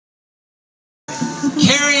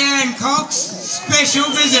Cox, special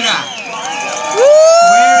visitor.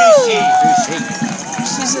 Where is she?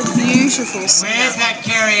 She's a beautiful singer. Where's that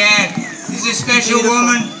Kerrianne? This is a special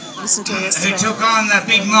woman Listen to her who took on the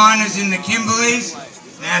big miners in the Kimberleys.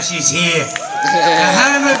 Now she's here. The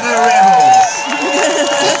home of the rebels.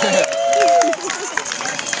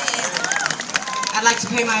 I'd like to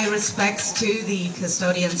pay my respects to the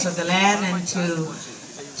custodians of the land and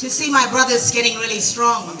to see my brothers getting really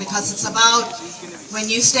strong, because it's about when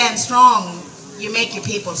you stand strong, you make your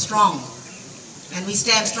people strong. And we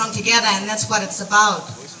stand strong together, and that's what it's about.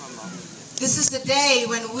 This is the day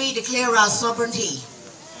when we declare our sovereignty.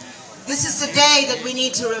 This is the day that we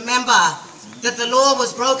need to remember that the law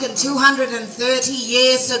was broken 230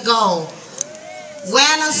 years ago,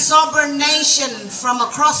 when a sovereign nation from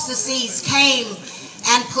across the seas came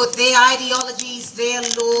and put their ideologies, their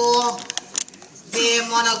law, their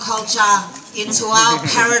monoculture into our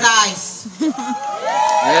paradise.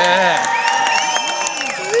 Yeah.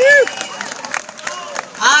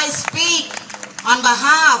 I speak on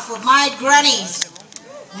behalf of my grannies,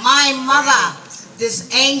 my mother, this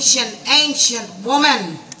ancient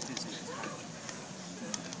woman,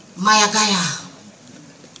 Mayagaya.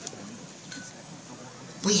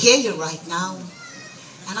 We hear you right now,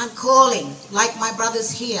 and I'm calling, like my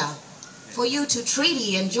brothers here, for you to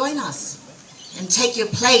treaty and join us and take your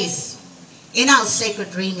place in our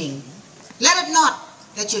sacred dreaming. Let it not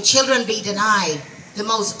that your children be denied the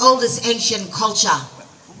most oldest ancient culture.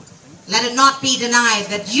 Let it not be denied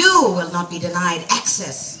that you will not be denied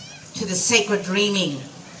access to the sacred dreaming,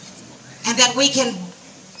 and that we can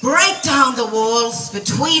break down the walls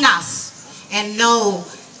between us and know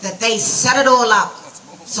that they set it all up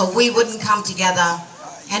so we wouldn't come together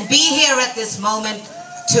and be here at this moment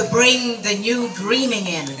to bring the new dreaming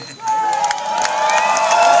in.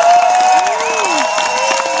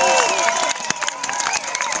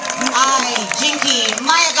 I, Jinky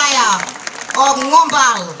Mayagaya of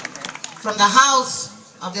Ngombal, from the house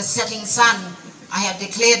of the setting sun, I have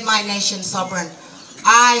declared my nation sovereign.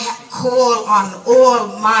 I call on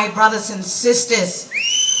all my brothers and sisters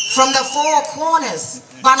from the four corners,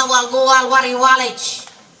 Banawal, Goal, Wariwalich,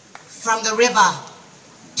 from the river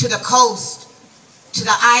to the coast, to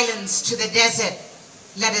the islands, to the desert.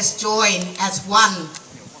 Let us join as one.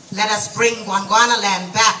 Let us bring Gwangwana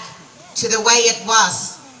land back to the way it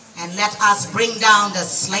was, and let us bring down the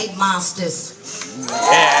slave masters.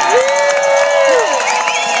 Yeah.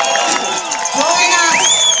 Join us.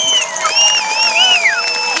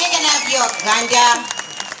 You can have your ganja.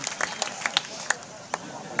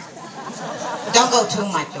 Don't go too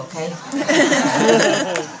much, okay?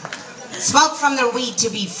 Smoke from the weed to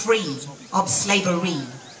be free of slavery.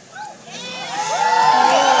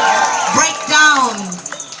 Break down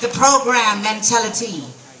the program mentality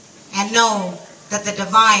and know that the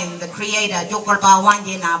divine, the creator, Jokorpa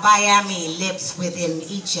Wanjina Bayami, lives within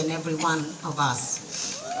each and every one of us.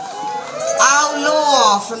 Our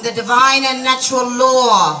law from the divine and natural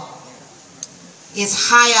law is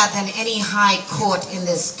higher than any high court in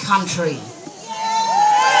this country.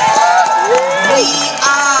 We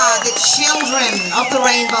are the children of the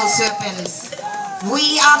rainbow serpents.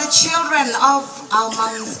 We are the children of our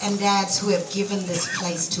moms and dads who have given this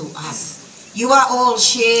place to us. You are all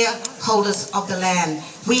shareholders of the land.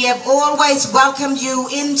 We have always welcomed you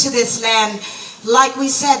into this land. Like we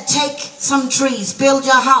said, take some trees, build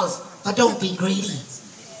your house, but don't be greedy.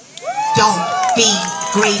 Don't be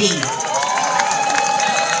greedy.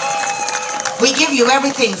 We give you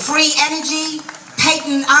everything, free energy,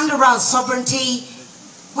 patent under our sovereignty.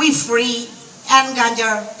 We free, and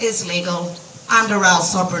ganja is legal under our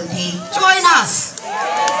sovereignty. Join us.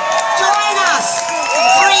 Join us.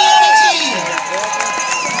 Free energy.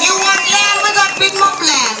 You want land? We got big mob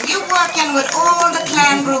land. You're working with all the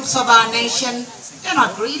clan groups of our nation. They're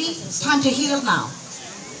not greedy. It's time to heal now.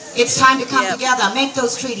 It's time to come together, make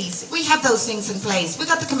those treaties. We have those things in place. We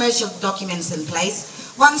got the commercial documents in place.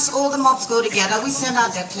 Once all the mobs go together, we send our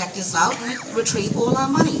debt collectors out and retrieve all our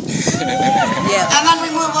money. And then we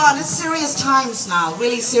move on. It's serious times now,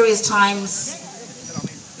 really serious times.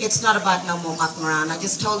 It's not about no more mucking around. I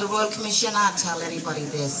just told the Royal Commission, I'd tell anybody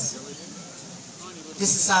this.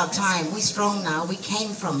 This is our time. We're strong now. We came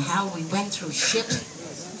from hell. We went through shit.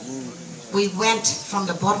 We went from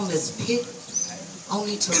the bottomless pit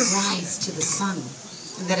only to rise to the sun.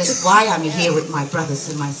 And that is why I'm here with my brothers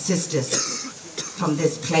and my sisters from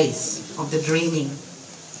this place of the dreaming.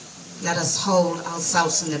 Let us hold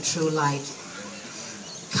ourselves in the true light.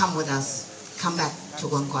 Come with us. Come back to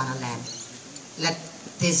Gwangwana land. Let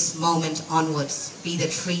this moment onwards be the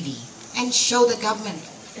treaty, and show the government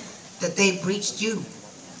that they breached you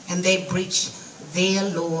and they breached their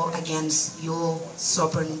law against your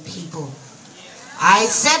sovereign people. I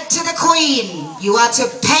said to the Queen, you are to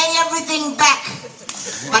pay everything back,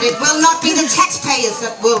 but it will not be the taxpayers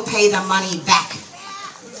that will pay the money back.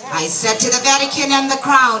 I said to the Vatican and the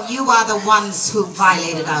Crown, you are the ones who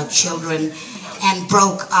violated our children and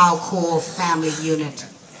broke our core family unit.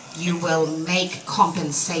 You will make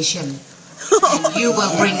compensation, and you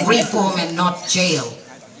will bring reform and not jail.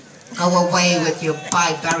 Go away with your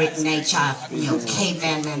barbaric nature, your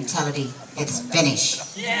caveman mentality. It's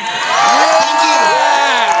finished.